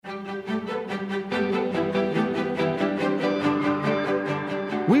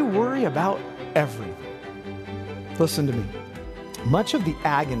worry about everything. Listen to me. Much of the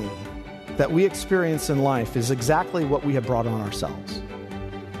agony that we experience in life is exactly what we have brought on ourselves.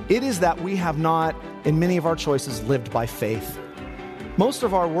 It is that we have not, in many of our choices, lived by faith. Most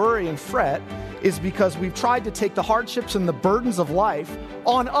of our worry and fret is because we've tried to take the hardships and the burdens of life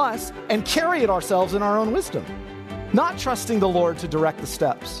on us and carry it ourselves in our own wisdom, not trusting the Lord to direct the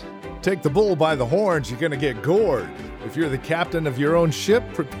steps. Take the bull by the horns, you're going to get gored. If you're the captain of your own ship,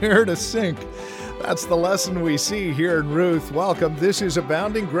 prepare to sink. That's the lesson we see here in Ruth. Welcome. This is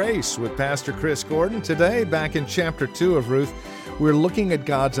Abounding Grace with Pastor Chris Gordon. Today, back in chapter 2 of Ruth, we're looking at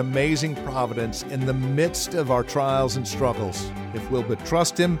God's amazing providence in the midst of our trials and struggles. If we'll but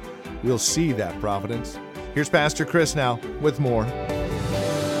trust Him, we'll see that providence. Here's Pastor Chris now with more.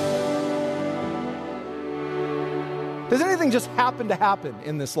 Does anything just happen to happen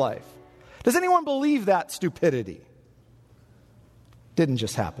in this life? Does anyone believe that stupidity? Didn't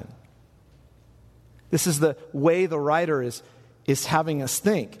just happen. This is the way the writer is having us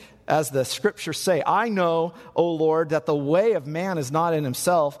think. As the scriptures say, I know, O Lord, that the way of man is not in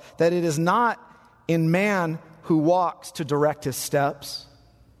himself, that it is not in man who walks to direct his steps.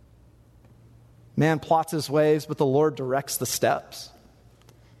 Man plots his ways, but the Lord directs the steps.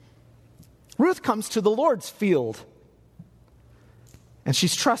 Ruth comes to the Lord's field, and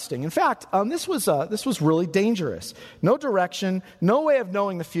she's trusting. In fact, this was really dangerous. No direction, no way of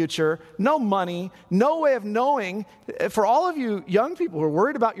knowing the future, no money, no way of knowing. For all of you young people who are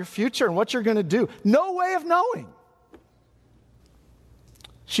worried about your future and what you're going to do, no way of knowing.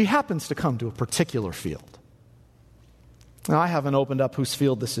 She happens to come to a particular field. Now, I haven't opened up whose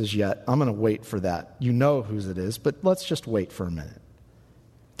field this is yet. I'm going to wait for that. You know whose it is, but let's just wait for a minute.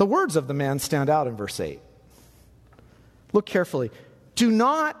 The words of the man stand out in verse 8. Look carefully. Do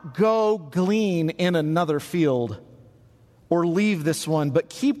not go glean in another field or leave this one, but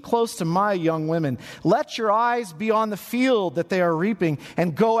keep close to my young women. Let your eyes be on the field that they are reaping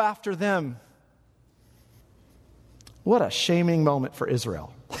and go after them. What a shaming moment for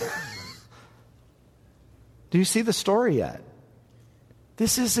Israel. Do you see the story yet?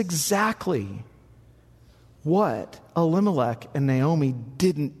 This is exactly what Elimelech and Naomi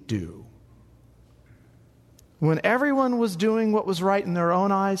didn't do. When everyone was doing what was right in their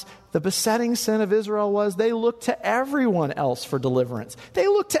own eyes, the besetting sin of Israel was they looked to everyone else for deliverance. They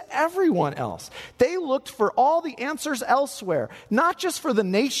looked to everyone else. They looked for all the answers elsewhere, not just for the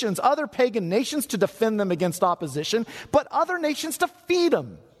nations, other pagan nations to defend them against opposition, but other nations to feed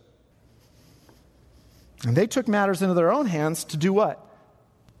them. And they took matters into their own hands to do what?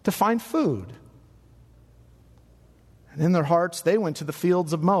 To find food. And in their hearts, they went to the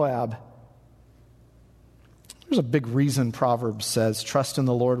fields of Moab. There's a big reason Proverbs says, trust in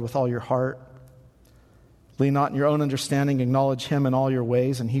the Lord with all your heart. Lean not in your own understanding, acknowledge Him in all your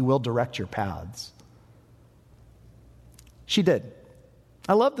ways, and He will direct your paths. She did.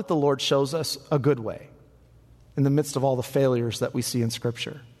 I love that the Lord shows us a good way in the midst of all the failures that we see in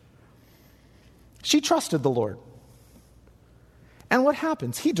Scripture. She trusted the Lord. And what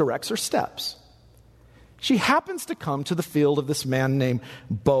happens? He directs her steps. She happens to come to the field of this man named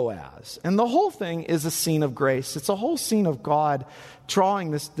Boaz. And the whole thing is a scene of grace. It's a whole scene of God drawing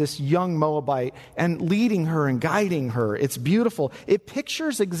this young Moabite and leading her and guiding her. It's beautiful. It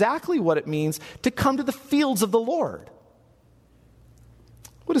pictures exactly what it means to come to the fields of the Lord.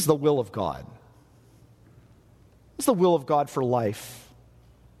 What is the will of God? What's the will of God for life?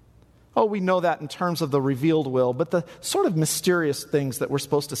 Oh, we know that in terms of the revealed will, but the sort of mysterious things that we're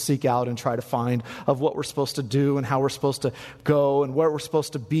supposed to seek out and try to find of what we're supposed to do and how we're supposed to go and where we're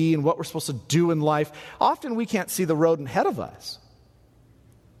supposed to be and what we're supposed to do in life, often we can't see the road ahead of us.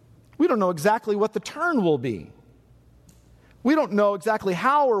 We don't know exactly what the turn will be. We don't know exactly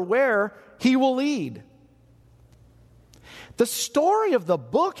how or where He will lead. The story of the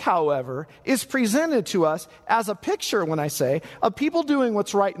book, however, is presented to us as a picture, when I say, of people doing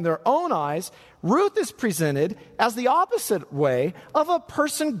what's right in their own eyes. Ruth is presented as the opposite way of a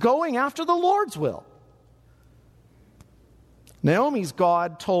person going after the Lord's will. Naomi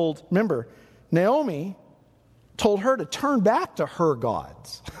told her to turn back to her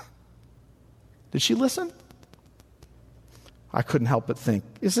gods. Did she listen? I couldn't help but think,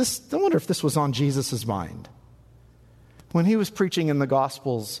 I wonder if this was on Jesus' mind. When He was preaching in the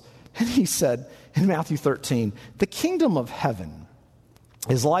Gospels, and He said in Matthew 13, the kingdom of heaven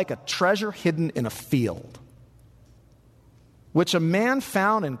is like a treasure hidden in a field, which a man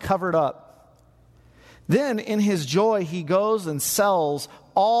found and covered up. Then in his joy, he goes and sells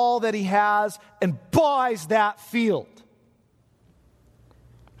all that he has and buys that field.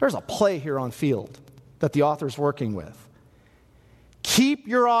 There's a play here on field that the author's working with. Keep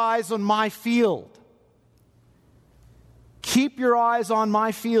your eyes on my field. Keep your eyes on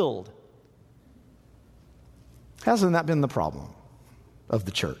my field. Hasn't that been the problem of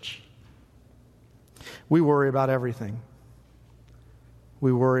the church? We worry about everything.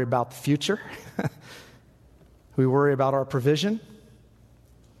 We worry about the future. We worry about our provision.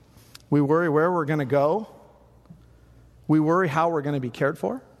 We worry where we're going to go. We worry how we're going to be cared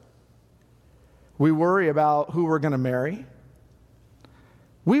for. We worry about who we're going to marry.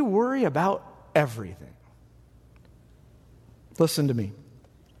 We worry about everything. Listen to me.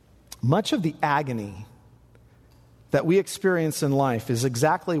 Much of the agony that we experience in life is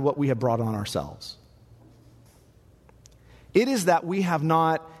exactly what we have brought on ourselves. It is that we have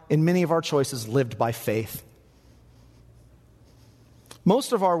not, in many of our choices, lived by faith.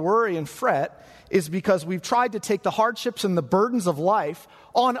 Most of our worry and fret is because we've tried to take the hardships and the burdens of life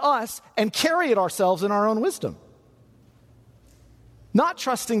on us and carry it ourselves in our own wisdom. Not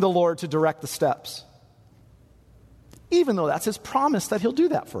trusting the Lord to direct the steps, even though that's His promise that He'll do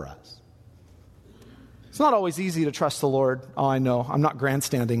that for us. It's not always easy to trust the Lord. Oh, I know. I'm not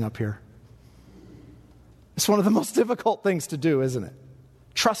grandstanding up here. It's one of the most difficult things to do, isn't it?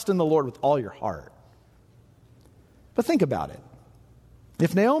 Trust in the Lord with all your heart. But think about it.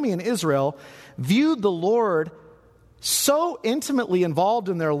 If Naomi and Israel viewed the Lord so intimately involved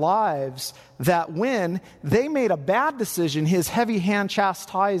in their lives that when they made a bad decision, His heavy hand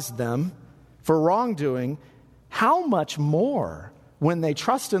chastised them for wrongdoing, how much more when they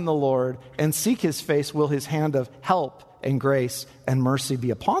trust in the Lord and seek His face will His hand of help and grace and mercy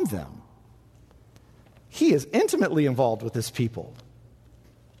be upon them? He is intimately involved with His people.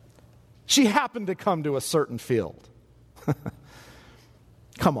 She happened to come to a certain field.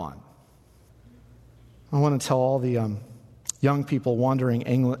 Come on. I want to tell all the young people wandering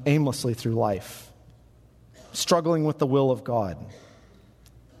aimlessly through life, struggling with the will of God,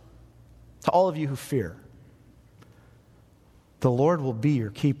 to all of you who fear, the Lord will be your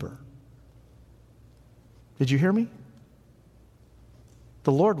keeper. Did you hear me?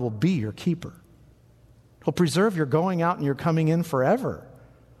 The Lord will be your keeper. He'll preserve your going out and your coming in forever.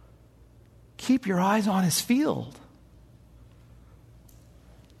 Keep your eyes on His field.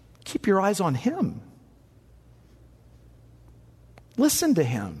 Keep your eyes on Him. Listen to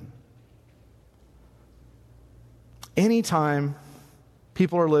Him. Anytime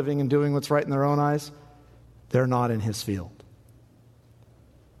people are living and doing what's right in their own eyes, they're not in His field.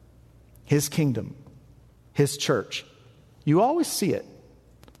 His kingdom, His church. You always see it.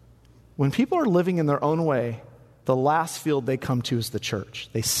 When people are living in their own way, the last field they come to is the church.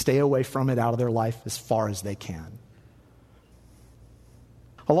 They stay away from it out of their life as far as they can.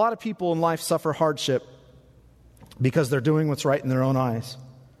 A lot of people in life suffer hardship because they're doing what's right in their own eyes.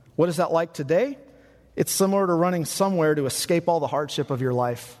 What is that like today? It's similar to running somewhere to escape all the hardship of your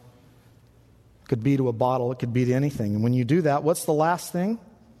life. It could be to a bottle, it could be to anything. And when you do that, what's the last thing?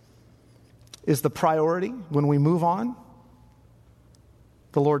 Is the priority when we move on?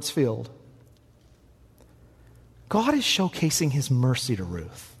 The Lord's field. God is showcasing His mercy to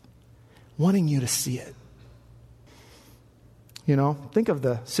Ruth, wanting you to see it. You know, think of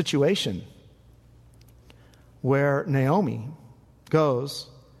the situation where Naomi goes,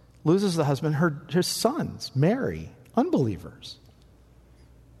 loses the husband, her sons marry unbelievers.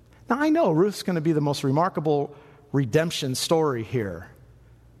 Now, I know Ruth's going to be the most remarkable redemption story here.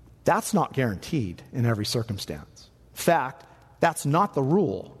 That's not guaranteed in every circumstance. In fact, that's not the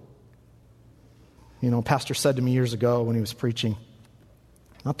rule. You know, a pastor said to me years ago when he was preaching,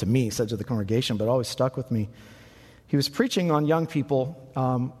 not to me, he said to the congregation, but always stuck with me. He was preaching on young people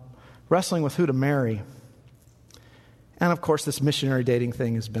wrestling with who to marry. And of course, this missionary dating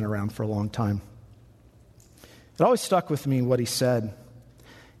thing has been around for a long time. It always stuck with me what he said.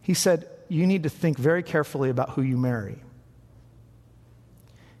 He said, you need to think very carefully about who you marry.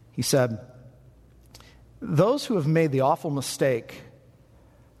 He said, those who have made the awful mistake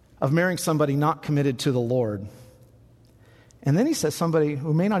of marrying somebody not committed to the Lord, and then he says somebody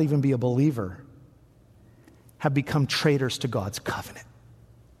who may not even be a believer, have become traitors to God's covenant.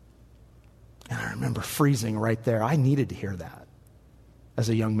 And I remember freezing right there. I needed to hear that as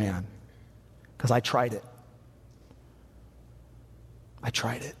a young man because I tried it. I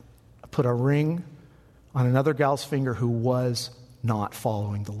put a ring on another gal's finger who was not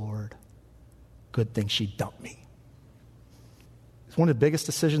following the Lord. Good thing she dumped me. It's one of the biggest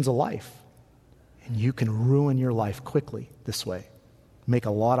decisions of life. And you can ruin your life quickly this way. Make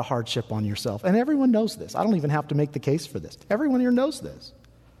a lot of hardship on yourself. And everyone knows this. I don't even have to make the case for this. Everyone here knows this.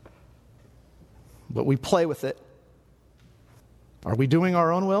 But we play with it. Are we doing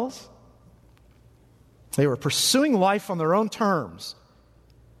our own wills? They were pursuing life on their own terms.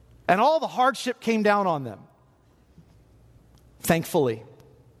 And all the hardship came down on them. Thankfully.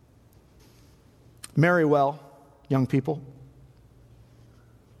 Marry well, young people.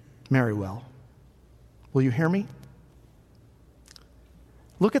 Marry well. Will you hear me?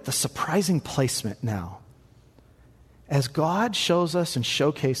 Look at the surprising placement now. As God shows us and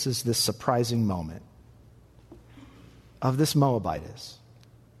showcases this surprising moment of this Moabitess,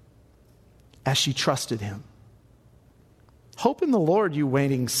 as she trusted him. Hope in the Lord, you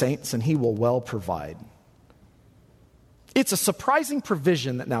waiting saints, and he will well provide. It's a surprising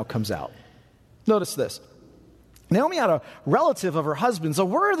provision that now comes out. Notice this. Naomi had a relative of her husband's, a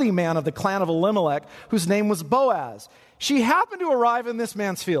worthy man of the clan of Elimelech, whose name was Boaz. She happened to arrive in this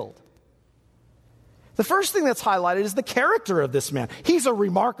man's field. The first thing that's highlighted is the character of this man. He's a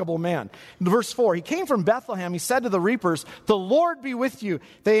remarkable man. In verse 4, he came from Bethlehem. He said to the reapers, "The Lord be with you."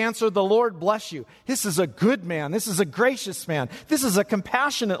 They answered, "The Lord bless you." This is a good man. This is a gracious man. This is a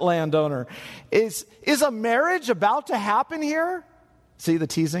compassionate landowner. Is a marriage about to happen here? See the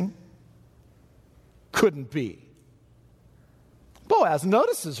teasing? Couldn't be. Boaz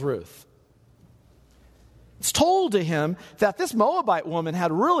notices Ruth. It's told to him that this Moabite woman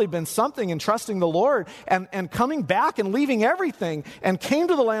had really been something in trusting the Lord and coming back and leaving everything and came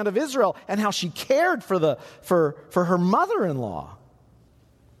to the land of Israel, and how she cared for her mother-in-law.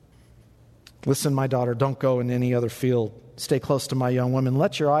 "Listen, my daughter, don't go in any other field. Stay close to my young women.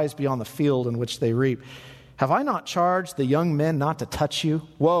 Let your eyes be on the field in which they reap. Have I not charged the young men not to touch you?"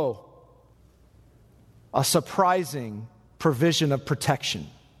 Whoa. A surprising provision of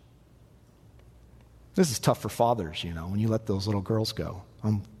protection. This is tough for fathers, when you let those little girls go.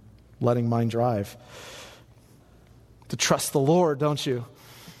 I'm letting mine drive. To trust the Lord, don't you?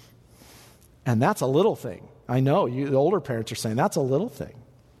 And that's a little thing. I know the older parents are saying that's a little thing.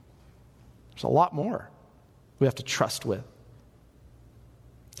 There's a lot more we have to trust with.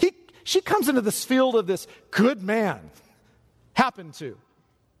 She comes into this field of this good man,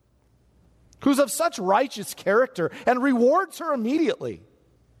 who's of such righteous character, and rewards her immediately.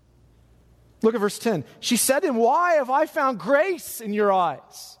 Look at verse 10. She said to him, "Why have I found grace in your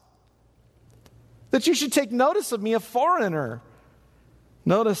eyes, that you should take notice of me, a foreigner?"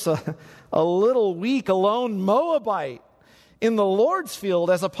 Notice a little weak, alone Moabite in the Lord's field,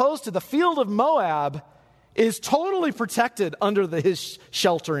 as opposed to the field of Moab, is totally protected under his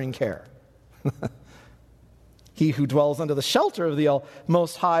sheltering care. He who dwells under the shelter of the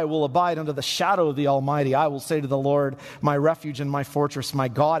Most High will abide under the shadow of the Almighty. I will say to the Lord, my refuge and my fortress, my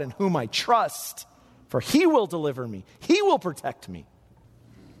God in whom I trust, for he will deliver me. He will protect me.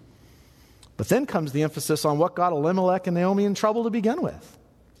 But then comes the emphasis on what got Elimelech and Naomi in trouble to begin with.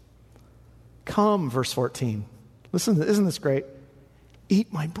 Come, verse 14. Listen, isn't this great?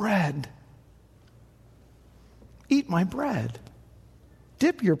 Eat my bread. Eat my bread.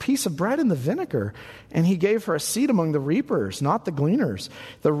 Dip your piece of bread in the vinegar. And he gave her a seat among the reapers, not the gleaners.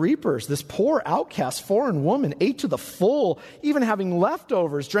 The reapers, this poor outcast foreign woman, ate to the full, even having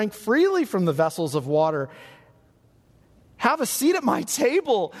leftovers, drank freely from the vessels of water. Have a seat at my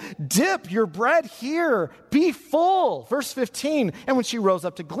table. Dip your bread here. Be full. Verse 15. And when she rose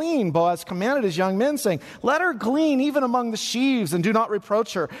up to glean, Boaz commanded his young men, saying, let her glean even among the sheaves, and do not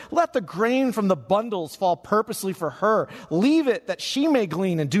reproach her. Let the grain from the bundles fall purposely for her. Leave it that she may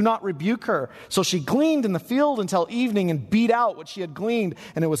glean, and do not rebuke her. So she gleaned in the field until evening, and beat out what she had gleaned,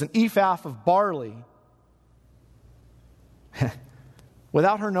 and it was an ephah of barley.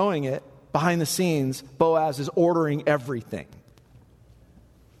 Without her knowing it, behind the scenes, Boaz is ordering everything.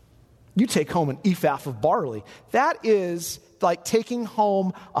 You take home an ephah of barley. That is like taking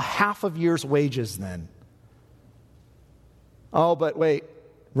home a half of year's wages then. Oh, but wait,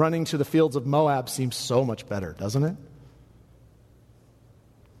 running to the fields of Moab seems so much better, doesn't it?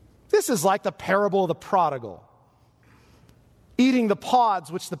 This is like the parable of the prodigal, eating the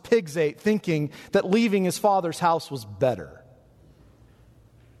pods which the pigs ate, thinking that leaving his father's house was better.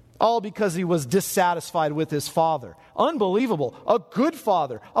 All because he was dissatisfied with his father. Unbelievable. A good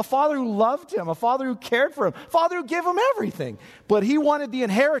father. A father who loved him. A father who cared for him. A father who gave him everything. But he wanted the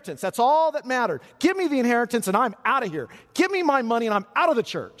inheritance. That's all that mattered. Give me the inheritance and I'm out of here. Give me my money and I'm out of the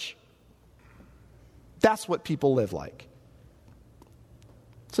church. That's what people live like.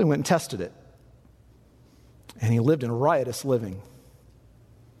 So he went and tested it. And he lived in riotous living.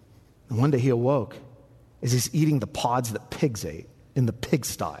 And one day he awoke as he's eating the pods that pigs ate in the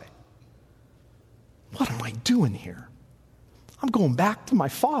pigsty. What am I doing here? I'm going back to my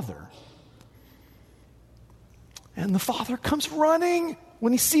father. And the father comes running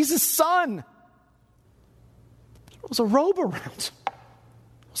when he sees his son. There was a robe around.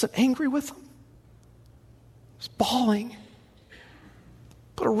 Was it angry with him? He was bawling.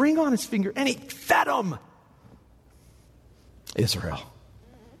 Put a ring on his finger, and he fed him. Israel.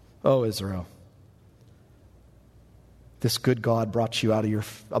 Oh, Israel. This good God brought you out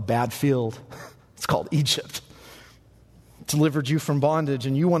of a bad field. It's called Egypt. Delivered you from bondage,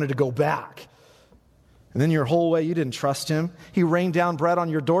 and you wanted to go back. And then your whole way, you didn't trust him. He rained down bread on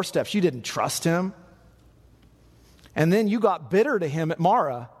your doorsteps. You didn't trust him. And then you got bitter to him at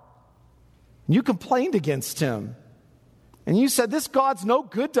Marah. You complained against him. And you said, this God's no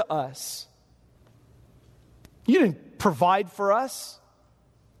good to us. You didn't provide for us.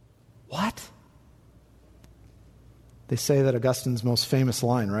 What? They say that Augustine's most famous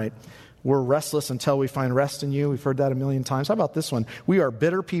line, right? We're restless until we find rest in you. We've heard that a million times. How about this one? We are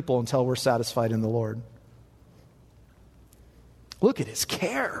bitter people until we're satisfied in the Lord. Look at his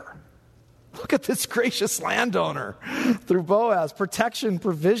care. Look at this gracious landowner through Boaz. Protection,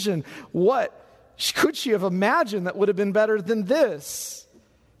 provision. What could she have imagined that would have been better than this?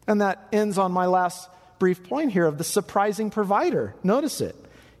 And that ends on my last brief point here of the surprising provider. Notice it.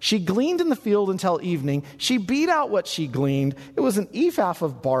 She gleaned in the field until evening. She beat out what she gleaned. It was an ephah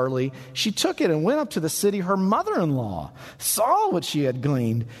of barley. She took it and went up to the city. Her mother-in-law saw what she had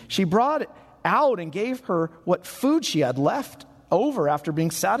gleaned. She brought it out and gave her what food she had left over after being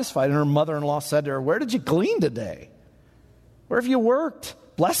satisfied. And her mother-in-law said to her, where did you glean today? Where have you worked?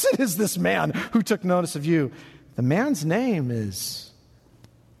 Blessed is this man who took notice of you. The man's name is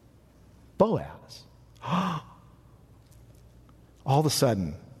Boaz. All of a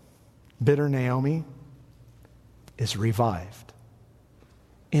sudden, bitter Naomi is revived.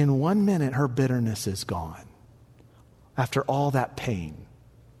 In 1 minute, her bitterness is gone. After all that pain.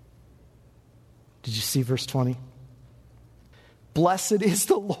 Did you see verse 20? Blessed is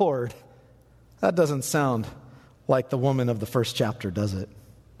the Lord. That doesn't sound like the woman of the first chapter, does it?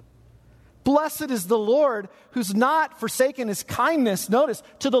 Blessed is the Lord who's not forsaken his kindness, notice,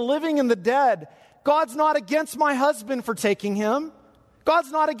 to the living and the dead. God's not against my husband for taking him.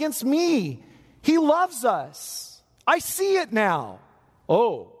 God's not against me. He loves us. I see it now.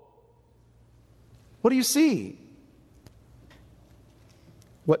 Oh. What do you see?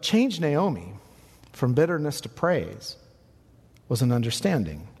 What changed Naomi from bitterness to praise was an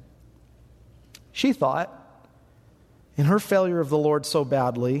understanding. She thought, in her failure of the Lord so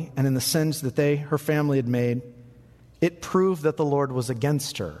badly, and in the sins that her family had made, it proved that the Lord was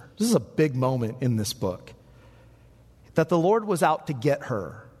against her. This is a big moment in this book. That the Lord was out to get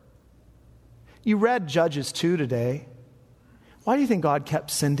her. You read Judges 2 today. Why do you think God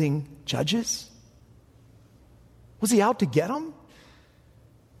kept sending judges? Was he out to get them?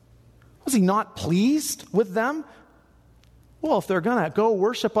 Was he not pleased with them? Well, if they're going to go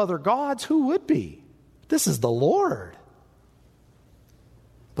worship other gods, who would be? This is the Lord.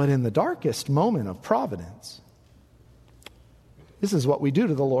 But in the darkest moment of providence, this is what we do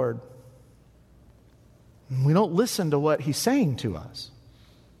to the Lord. We don't listen to what he's saying to us.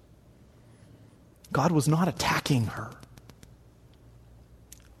 God was not attacking her.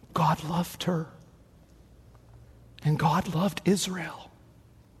 God loved her. And God loved Israel.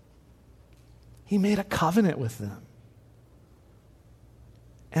 He made a covenant with them.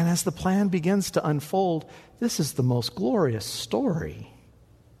 And as the plan begins to unfold, this is the most glorious story.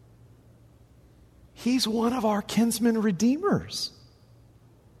 He's one of our kinsman redeemers.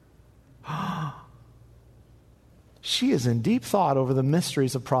 She is in deep thought over the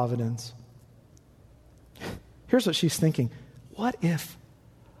mysteries of providence. Here's what she's thinking. What if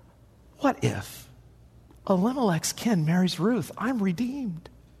Elimelech's kin marries Ruth? I'm redeemed.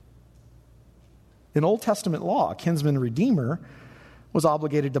 In Old Testament law, a kinsman redeemer was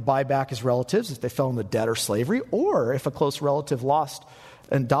obligated to buy back his relatives if they fell into debt or slavery, or if a close relative lost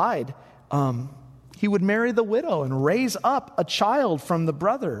and died, he would marry the widow and raise up a child from the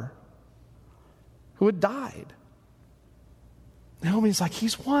brother who had died. Naomi's like,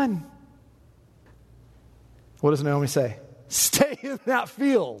 he's one. What does Naomi say? Stay in that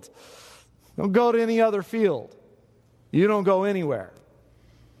field. Don't go to any other field. You don't go anywhere.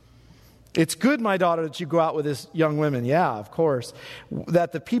 It's good, my daughter, that you go out with this young women. Yeah, of course.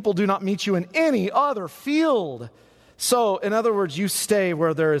 That the people do not meet you in any other field. So, in other words, you stay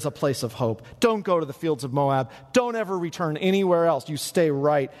where there is a place of hope. Don't go to the fields of Moab. Don't ever return anywhere else. You stay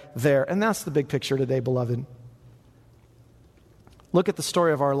right there. And that's the big picture today, beloved. Look at the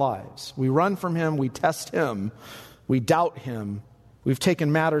story of our lives. We run from him. We test him. We doubt him. We've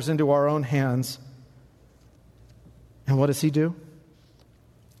taken matters into our own hands. And what does he do?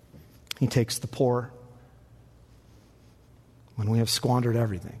 He takes the poor when we have squandered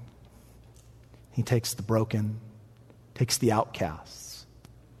everything. He takes the broken, takes the outcasts,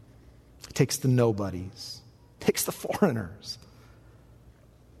 takes the nobodies, takes the foreigners.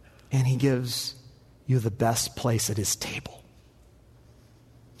 and he gives you the best place at his table.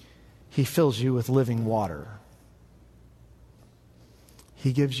 He fills you with living water.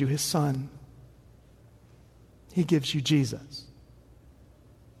 He gives you his son. He gives you Jesus.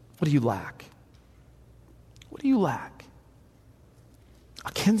 What do you lack? What do you lack?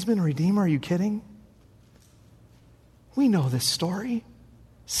 A kinsman redeemer? Are you kidding? We know this story.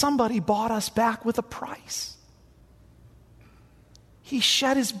 Somebody bought us back with a price. He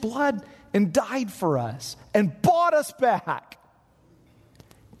shed his blood and died for us and bought us back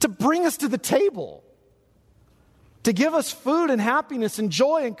to bring us to the table, to give us food and happiness and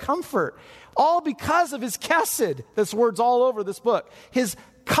joy and comfort, all because of his chesed. This word's all over this book. His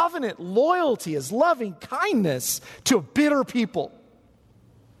covenant loyalty, his loving kindness to a bitter people.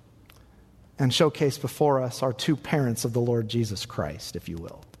 And showcase before us our two parents of the Lord Jesus Christ, if you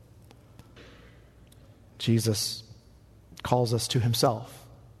will. Jesus calls us to himself.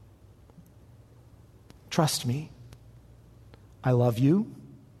 Trust me. I love you.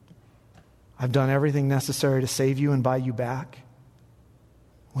 I've done everything necessary to save you and buy you back.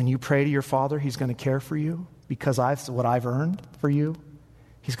 When you pray to your Father, he's going to care for you because what I've earned for you.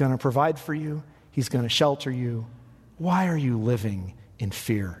 He's going to provide for you. He's going to shelter you. Why are you living in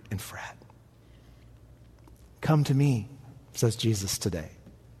fear and fret? Come to me, says Jesus today.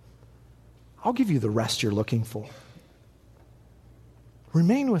 I'll give you the rest you're looking for.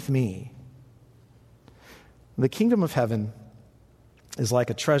 Remain with me. The kingdom of heaven is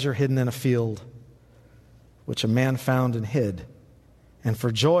like a treasure hidden in a field, which a man found and hid. And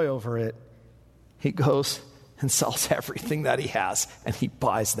for joy over it, he goes and sells everything that he has, and he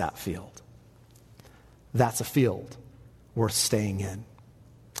buys that field. That's a field worth staying in.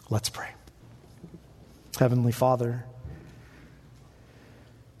 Let's pray. Heavenly Father,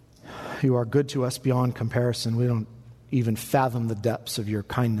 you are good to us beyond comparison. We don't even fathom the depths of your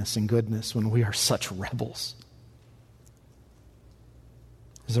kindness and goodness when we are such rebels.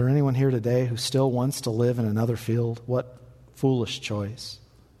 Is there anyone here today who still wants to live in another field? What foolish choice.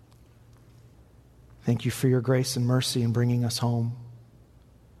 Thank you for your grace and mercy in bringing us home.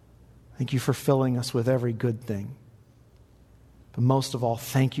 Thank you for filling us with every good thing. But most of all,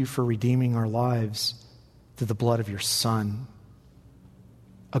 thank you for redeeming our lives through the blood of your Son,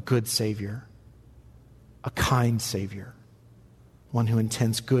 a good Savior, a kind Savior, one who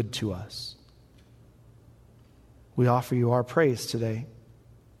intends good to us. We offer you our praise today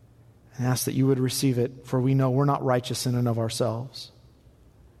and ask that you would receive it, for we know we're not righteous in and of ourselves.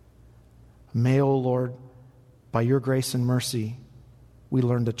 May, O Lord, by your grace and mercy, we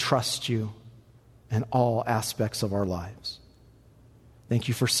learn to trust you in all aspects of our lives. Thank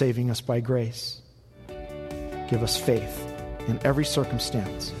you for saving us by grace. Give us faith in every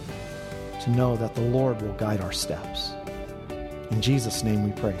circumstance to know that the Lord will guide our steps. In Jesus' name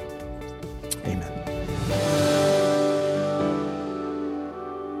we pray. Amen.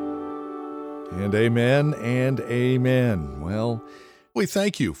 And amen and amen. Well, we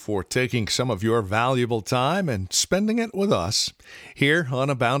thank you for taking some of your valuable time and spending it with us here on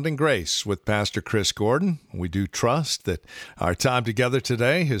Abounding Grace with Pastor Chris Gordon. We do trust that our time together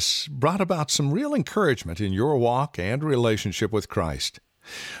today has brought about some real encouragement in your walk and relationship with Christ.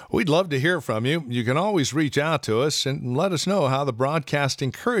 We'd love to hear from you. You can always reach out to us and let us know how the broadcast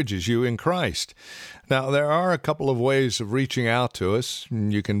encourages you in Christ. Now, there are a couple of ways of reaching out to us.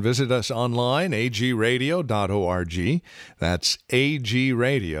 You can visit us online, agradio.org. That's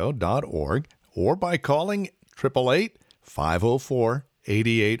agradio.org. Or by calling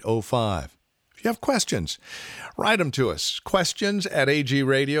 888-504-8805. If you have questions, write them to us,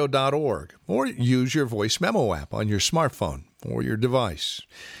 questions@agradio.org, or use your voice memo app on your smartphone or your device.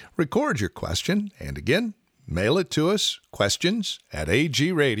 Record your question, and again, mail it to us,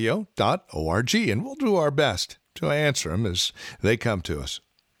 questions@agradio.org, and we'll do our best to answer them as they come to us.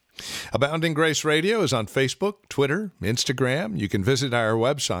 Abounding Grace Radio is on Facebook, Twitter, Instagram. You can visit our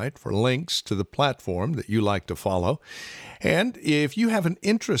website for links to the platform that you like to follow. And if you have an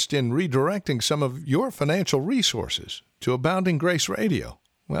interest in redirecting some of your financial resources to Abounding Grace Radio,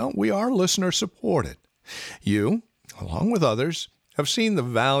 well, we are listener-supported. You, along with others, have seen the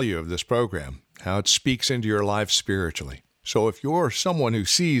value of this program, how it speaks into your life spiritually. So if you're someone who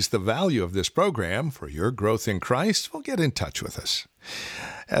sees the value of this program for your growth in Christ, well, get in touch with us.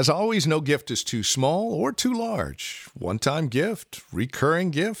 As always, no gift is too small or too large. One-time gift,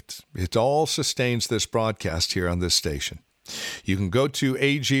 recurring gift, it all sustains this broadcast here on this station. You can go to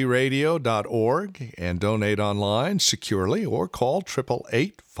agradio.org and donate online securely, or call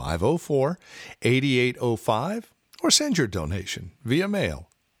 888-504-8805, or send your donation via mail.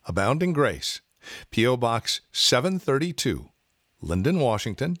 Abounding Grace, P.O. Box 732, Linden,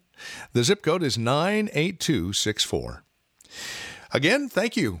 Washington. The zip code is 98264. Again,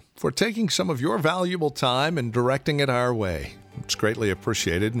 thank you for taking some of your valuable time and directing it our way. It's greatly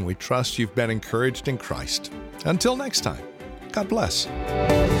appreciated, and we trust you've been encouraged in Christ. Until next time, God bless.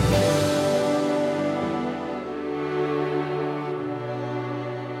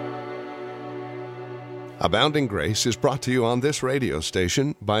 Abounding Grace is brought to you on this radio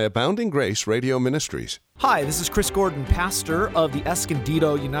station by Abounding Grace Radio Ministries. Hi, this is Chris Gordon, pastor of the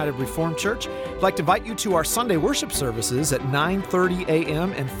Escondido United Reformed Church. I'd like to invite you to our Sunday worship services at 9:30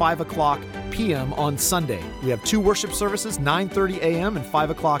 a.m. and 5 o'clock p.m. on Sunday. We have two worship services, 9:30 a.m. and 5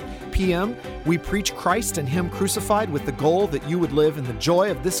 o'clock p.m. We preach Christ and Him crucified with the goal that you would live in the joy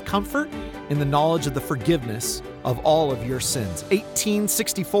of this comfort, in the knowledge of the forgiveness of all of your sins.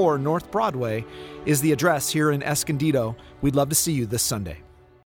 1864 North Broadway is the address here in Escondido. We'd love to see you this Sunday.